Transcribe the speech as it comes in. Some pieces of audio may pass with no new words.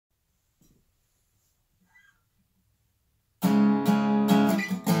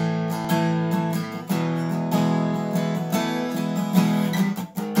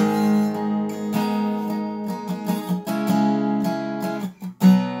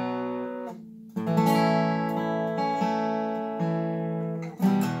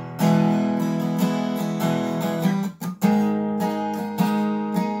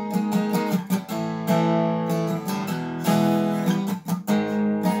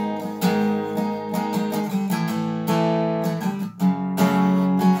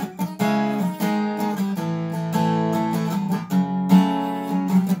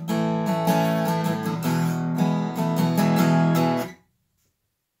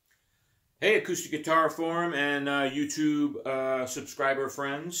Hey, Acoustic Guitar Forum and YouTube subscriber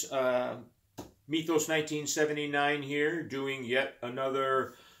friends. Mythos 1979 here, doing yet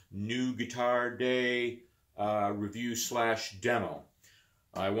another new Guitar Day review slash demo.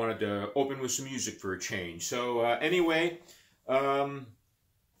 I wanted to open with some music for a change. So anyway, I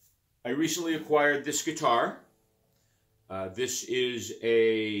recently acquired this guitar. This is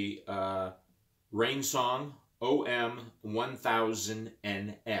a Rainsong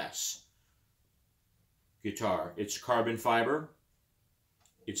CH-OM1000NS guitar. It's carbon fiber.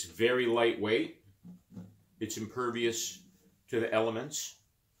 It's very lightweight. It's impervious to the elements.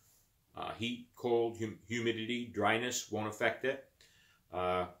 Heat, cold, humidity, dryness won't affect it.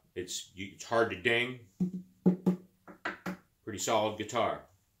 It's hard to ding. Pretty solid guitar.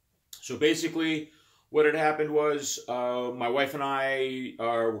 So basically, what had happened was my wife and I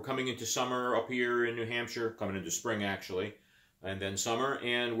were coming into summer up here in New Hampshire, coming into spring actually, and then summer,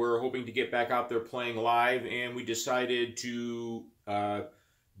 and we're hoping to get back out there playing live, and we decided to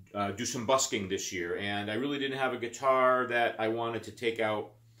do some busking this year. And I really didn't have a guitar that I wanted to take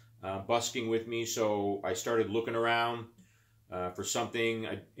out busking with me, so I started looking around for something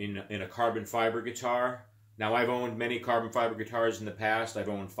in a carbon fiber guitar. Now, I've owned many carbon fiber guitars in the past. I've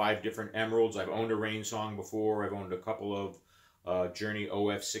owned 5 different Emeralds. I've owned a Rainsong before. I've owned a couple of Journey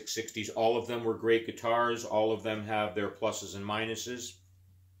OF660s. All of them were great guitars. All of them have their pluses and minuses.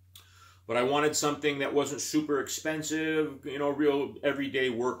 But I wanted something that wasn't super expensive, you know, real everyday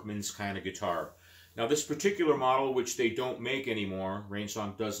workman's kind of guitar. Now, this particular model, which they don't make anymore,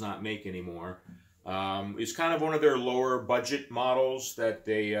 Rainsong does not make anymore, is kind of one of their lower budget models that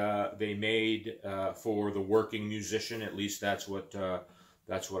they made for the working musician. At least that's what I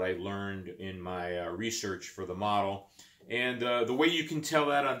learned in my research for the model. And the way you can tell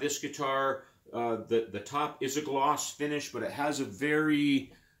that on this guitar, the top is a gloss finish, but it has a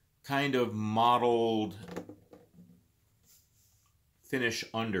very kind of mottled finish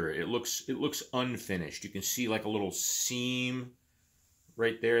under it. It looks unfinished. You can see like a little seam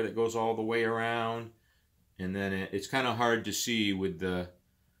right there that goes all the way around, and then it's kind of hard to see with the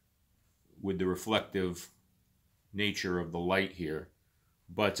reflective nature of the light here.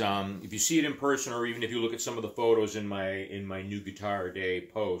 But if you see it in person, or even if you look at some of the photos in my new Guitar Day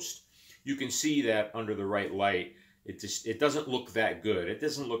post, you can see that under the right light, it doesn't look that good. It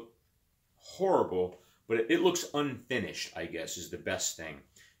doesn't look horrible, but it looks unfinished, I guess, is the best thing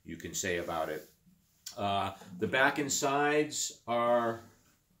you can say about it. The back and sides are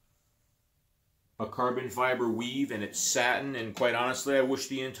a carbon fiber weave, and it's satin, and quite honestly, I wish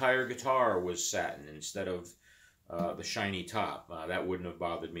the entire guitar was satin instead of the shiny top. That wouldn't have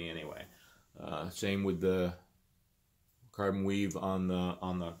bothered me anyway. Same with the carbon weave on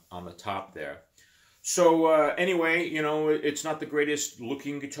the top there. So anyway, you know, it's not the greatest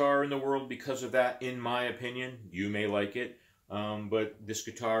looking guitar in the world because of that, in my opinion. You may like it, but this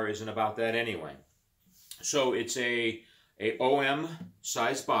guitar isn't about that anyway. So it's a OM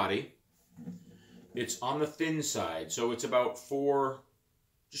size body. It's on the thin side, so it's about 4,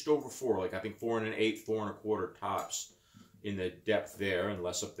 just over 4, like I think 4 1/8, 4 1/4 tops in the depth there, and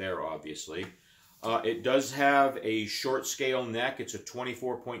less up there, obviously. It does have a short scale neck. It's a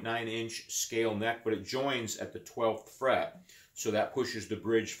 24.9-inch scale neck, but it joins at the 12th fret, so that pushes the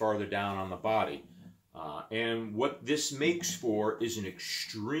bridge farther down on the body. And what this makes for is an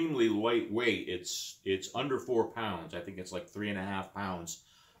extremely lightweight. It's under 4 pounds. I think it's like 3.5 pounds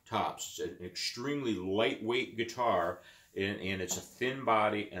tops. It's an extremely lightweight guitar, and it's a thin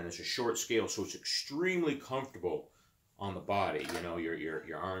body, and it's a short scale, so it's extremely comfortable on the body. You know,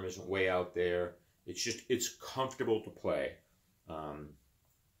 your arm isn't way out there. It's comfortable to play.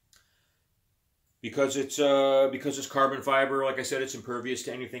 Because it's carbon fiber, like I said, it's impervious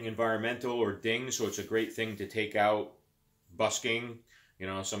to anything environmental or ding, so it's a great thing to take out busking. You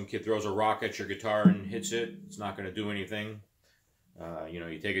know, some kid throws a rock at your guitar and hits it. It's not going to do anything. You know,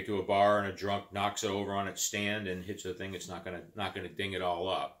 you take it to a bar and a drunk knocks it over on its stand and hits the thing. It's not gonna ding it all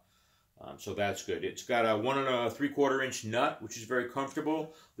up. So that's good. It's got a 1 3/4 inch nut, which is very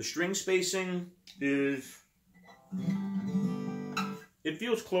comfortable. The string spacing is, it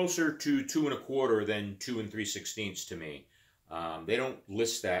feels closer to 2 1/4 than 2 3/16 to me. They don't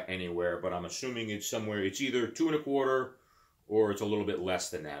list that anywhere, but I'm assuming it's somewhere. It's either 2 1/4 or it's a little bit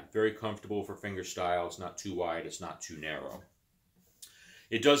less than that. Very comfortable for fingerstyle. It's not too wide. It's not too narrow.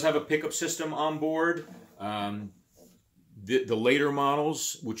 It does have a pickup system on board. The later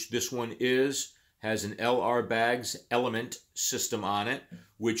models, which this one is, has an LR Baggs Element system on it,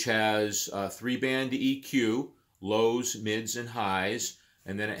 which has 3-band EQ, lows, mids, and highs,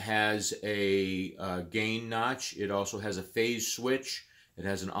 and then it has a gain notch. It also has a phase switch, It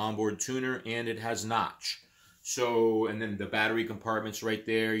has an onboard tuner, and it has notch. So, and then the battery compartment's right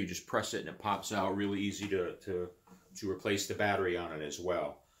there. You just press it and it pops out. Really easy to replace the battery on it as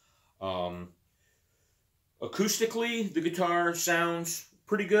well. Acoustically, the guitar sounds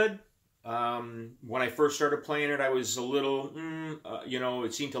pretty good. When I first started playing it, I was a little, you know,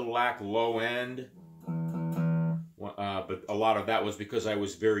 it seemed to lack low end. But a lot of that was because I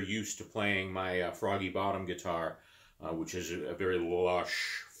was very used to playing my Froggy Bottom guitar, which is a very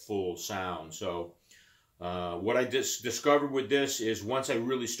lush, full sound. So what I discovered with this is once I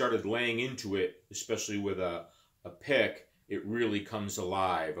really started laying into it, especially with a pick, it really comes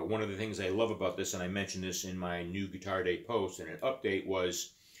alive. One of the things I love about this, and I mentioned this in my new Guitar Day post and an update,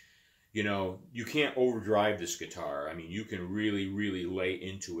 was, you know, you can't overdrive this guitar. I mean, you can really, really lay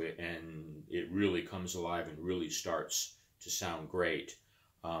into it, and it really comes alive and really starts to sound great.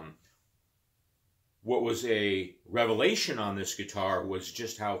 What was a revelation on this guitar was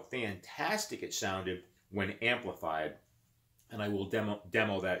just how fantastic it sounded when amplified, and I will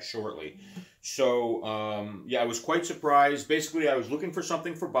demo that shortly. So, yeah, I was quite surprised. Basically, I was looking for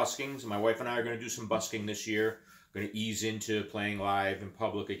something for buskings. My wife and I are going to do some busking this year. Going to ease into playing live in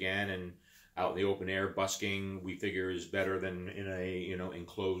public again, and out in the open air. Busking, we figure, is better than in a, you know,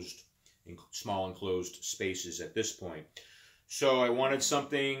 small enclosed spaces at this point. So I wanted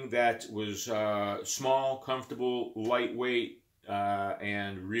something that was small, comfortable, lightweight,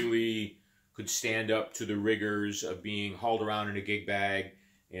 and really could stand up to the rigors of being hauled around in a gig bag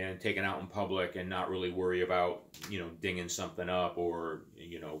and taken out in public, and not really worry about, you know, dinging something up, or,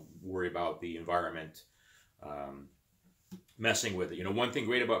 you know, worry about the environment messing with it. You know, one thing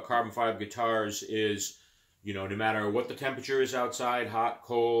great about carbon fiber guitars is, you know, no matter what the temperature is outside, hot,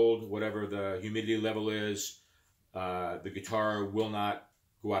 cold, whatever the humidity level is, the guitar will not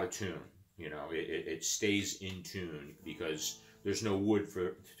go out of tune. You know, it stays in tune because there's no wood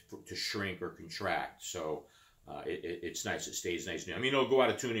to shrink or contract. So it's nice. It stays nice. I mean, it'll go out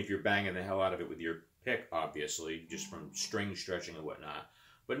of tune if you're banging the hell out of it with your pick, obviously, just from string stretching and whatnot,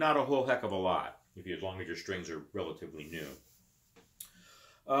 but not a whole heck of a lot, as long as your strings are relatively new.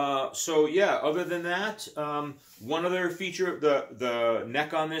 So yeah, other than that, one other feature, the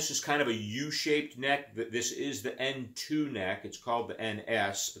neck on this is kind of a U-shaped neck. This is the N2 neck. It's called the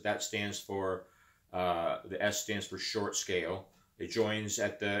NS, but that stands for, the S stands for short scale. It joins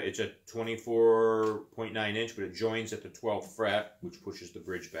at it's a 24.9 inch, but it joins at the 12th fret, which pushes the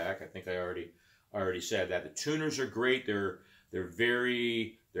bridge back. I think I already said that. The tuners are great. They're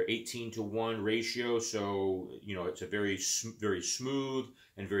 18-to-1 ratio, so, you know, it's a very smooth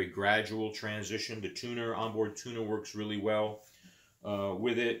and very gradual transition. The onboard tuner works really well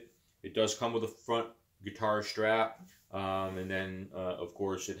with it. It does come with a front guitar strap, and then of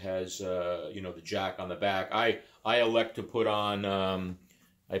course it has you know, the jack on the back. I elect to put on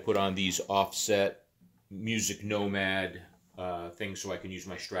I put on these offset Music Nomad things so I can use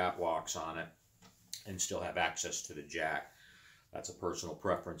my strap locks on it and still have access to the jack. That's a personal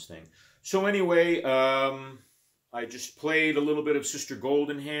preference thing. So anyway, I just played a little bit of Sister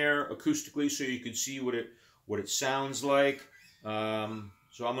Golden Hair acoustically so you could see what it sounds like.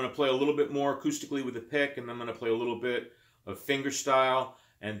 So I'm going to play a little bit more acoustically with the pick, and then I'm going to play a little bit of fingerstyle,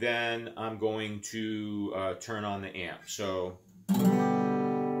 and then I'm going to turn on the amp. So.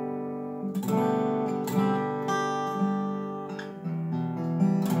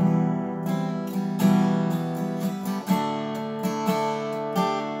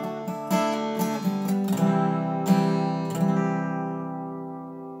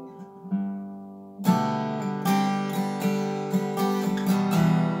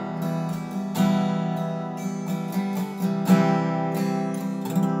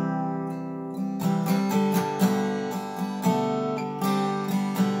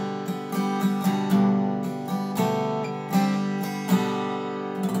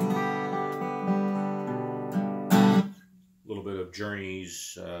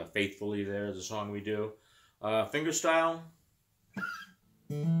 Journey's Faithfully there is a song we do. Fingerstyle.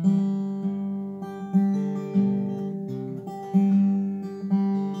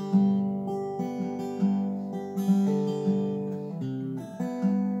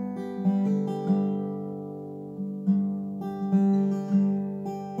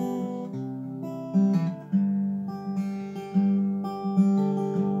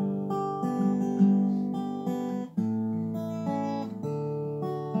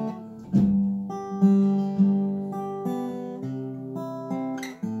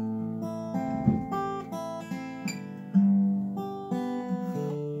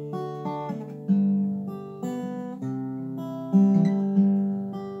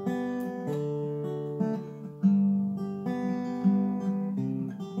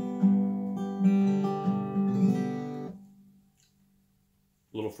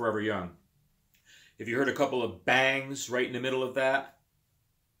 Forever Young. If you heard a couple of bangs right in the middle of that,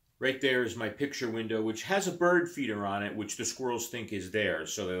 right there is my picture window, which has a bird feeder on it, which the squirrels think is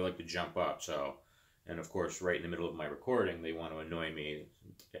theirs, so they like to jump up. So, and of course, right in the middle of my recording, they want to annoy me.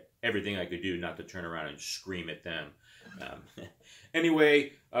 Everything I could do not to turn around and scream at them.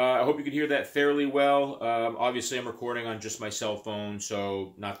 Anyway, I hope you could hear that fairly well. Obviously, I'm recording on just my cell phone,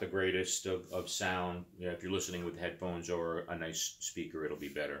 so not the greatest of sound. You know, if you're listening with headphones or a nice speaker, it'll be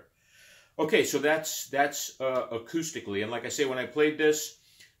better. Okay, so that's acoustically, and like I say, when I played this,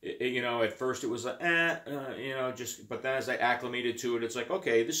 you know, at first it was like, you know, just, but then as I acclimated to it, it's like,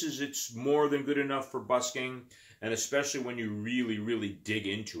 okay, it's more than good enough for busking, and especially when you really, really dig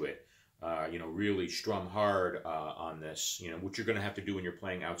into it, you know, really strum hard on this, you know, which you're going to have to do when you're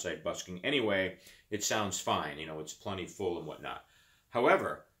playing outside busking anyway. It sounds fine, you know, it's plenty full and whatnot.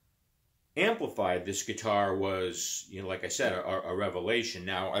 However, amplified, this guitar was, you know, like I said, a revelation.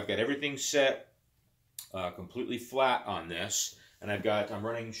 Now I've got everything set completely flat on this, and I'm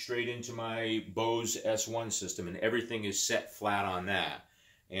running straight into my Bose S1 system, and everything is set flat on that.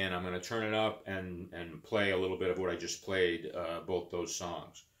 And I'm going to turn it up and play a little bit of what I just played, both those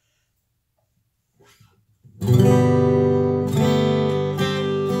songs.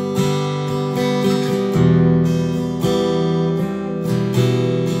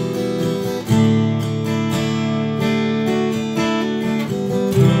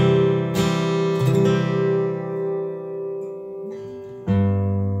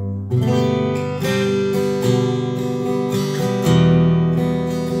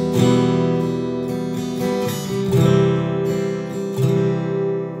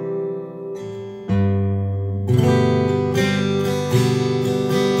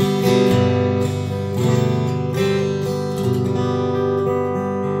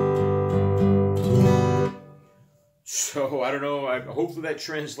 So I don't know. Hopefully that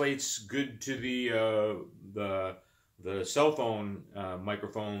translates good to the cell phone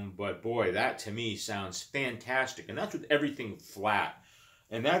microphone. But boy, that to me sounds fantastic, and that's with everything flat,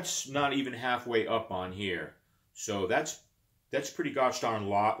 and that's not even halfway up on here. So that's pretty gosh darn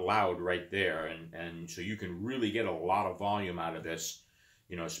loud right there, and so you can really get a lot of volume out of this,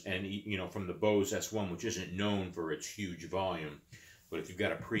 you know, and you know, from the Bose S1, which isn't known for its huge volume, but if you've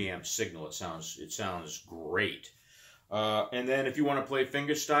got a preamp signal, it sounds great. And then if you want to play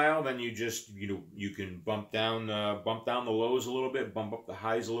fingerstyle, then you just, you know, you can bump down the lows a little bit, bump up the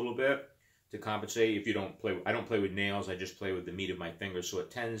highs a little bit to compensate. If you don't play, I don't play with nails, I just play with the meat of my fingers. So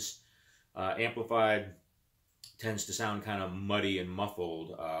it tends, amplified tends to sound kind of muddy and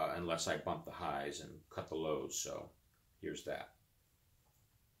muffled unless I bump the highs and cut the lows. So here's that.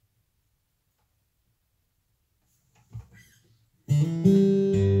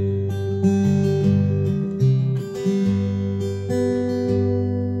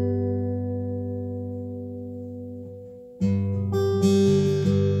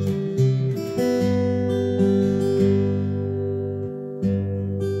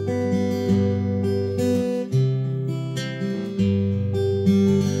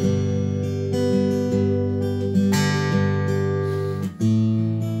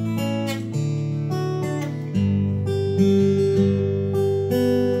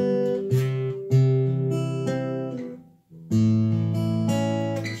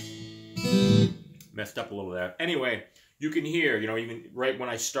 Messed up a little there. Anyway, you can hear, you know, even right when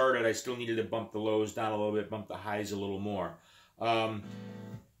I started, I still needed to bump the lows down a little bit, bump the highs a little more.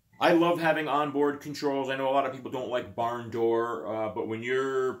 I love having onboard controls. I know a lot of people don't like barn door, but when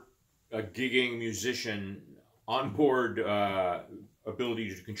you're a gigging musician, onboard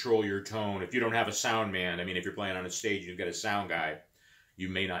ability to control your tone, if you don't have a sound man, I mean, if you're playing on a stage, you've got a sound guy, you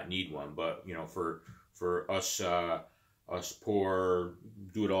may not need one, but, you know, for us poor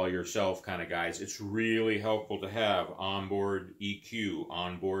do-it-all-yourself kind of guys, it's really helpful to have onboard EQ,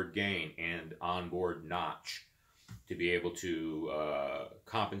 onboard gain, and onboard notch to be able to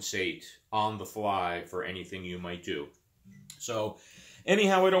compensate on the fly for anything you might do. So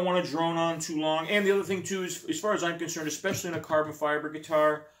anyhow, I don't want to drone on too long. And the other thing too is, as far as I'm concerned, especially in a carbon fiber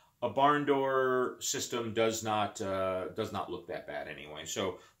guitar, a barn door system does not look that bad anyway.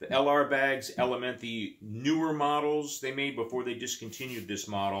 So the LR Bags Element, the newer models they made before they discontinued this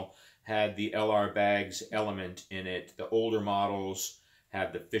model, had the LR Bags Element in it. The older models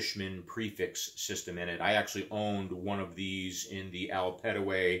had the Fishman prefix system in it. I actually owned one of these in the Al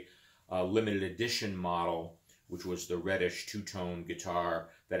Petaway limited edition model, which was the reddish two-tone guitar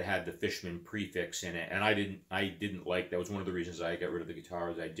that had the Fishman prefix in it. And I didn't like, that was one of the reasons I got rid of the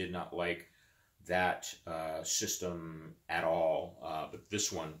guitars. I did not like that system at all. But this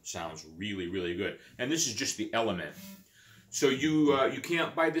one sounds really, really good. And this is just the Element. So you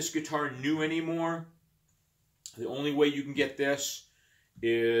can't buy this guitar new anymore. The only way you can get this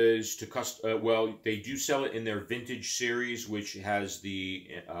is to well, they do sell it in their vintage series, which has the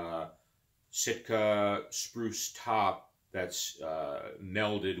Sitka spruce top that's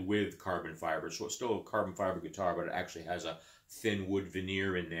melded with carbon fiber. So it's still a carbon fiber guitar, but it actually has a thin wood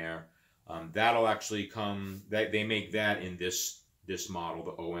veneer in there. That'll actually come, they make that in this model,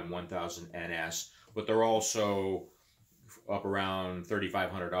 the OM1000NS, but they're also up around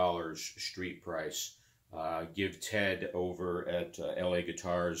 $3,500 street price. Give Ted over at LA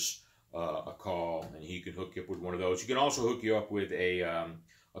Guitars a call, and he can hook you up with one of those. He can also hook you up with a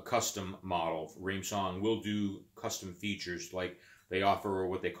custom model. Rainsong will do custom features, like they offer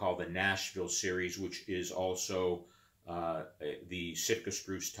what they call the Nashville series, which is also the Sitka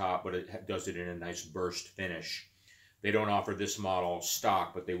spruce top, but it does it in a nice burst finish. They don't offer this model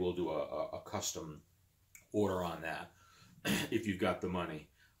stock, but they will do a custom order on that if you've got the money.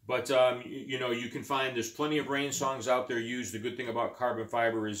 But you know, you can find there's plenty of Rainsongs out there used. The good thing about carbon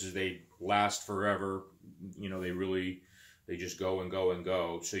fiber is they last forever. You know, they just go and go and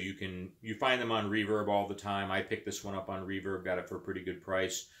go. So you find them on Reverb all the time. I picked this one up on Reverb, got it for a pretty good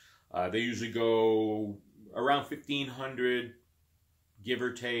price. They usually go around $1,500, give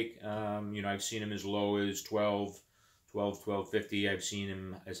or take. You know, I've seen them as low as $1,250. I've seen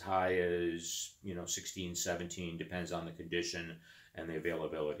them as high as, you know, $16, $17, depends on the condition and the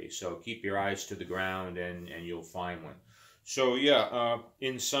availability. So keep your eyes to the ground and you'll find one. So yeah,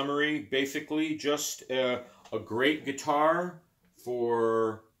 in summary, basically just a great guitar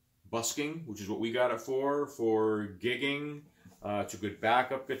for busking, which is what we got it for gigging. It's a good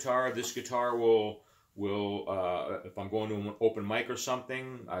backup guitar. This guitar will if I'm going to an open mic or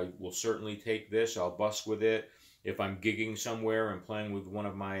something, I will certainly take this. I'll busk with it. If I'm gigging somewhere and playing with one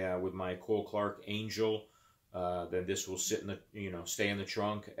of my with my Cole Clark Angel, then this will sit in the, you know, stay in the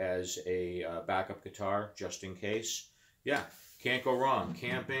trunk as a backup guitar just in case. Yeah, can't go wrong.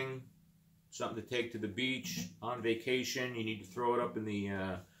 Camping, something to take to the beach, on vacation. You need to throw it up in the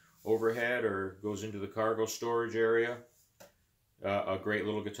overhead or goes into the cargo storage area. A great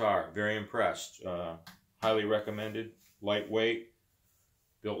little guitar. Very impressed. Highly recommended. Lightweight.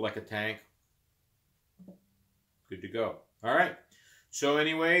 Built like a tank. Good to go. All right. So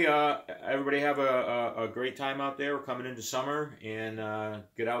anyway, everybody have a great time out there. We're coming into summer, and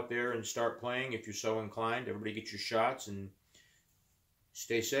get out there and start playing if you're so inclined. Everybody get your shots and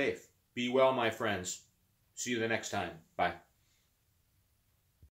stay safe. Be well, my friends. See you the next time. Bye.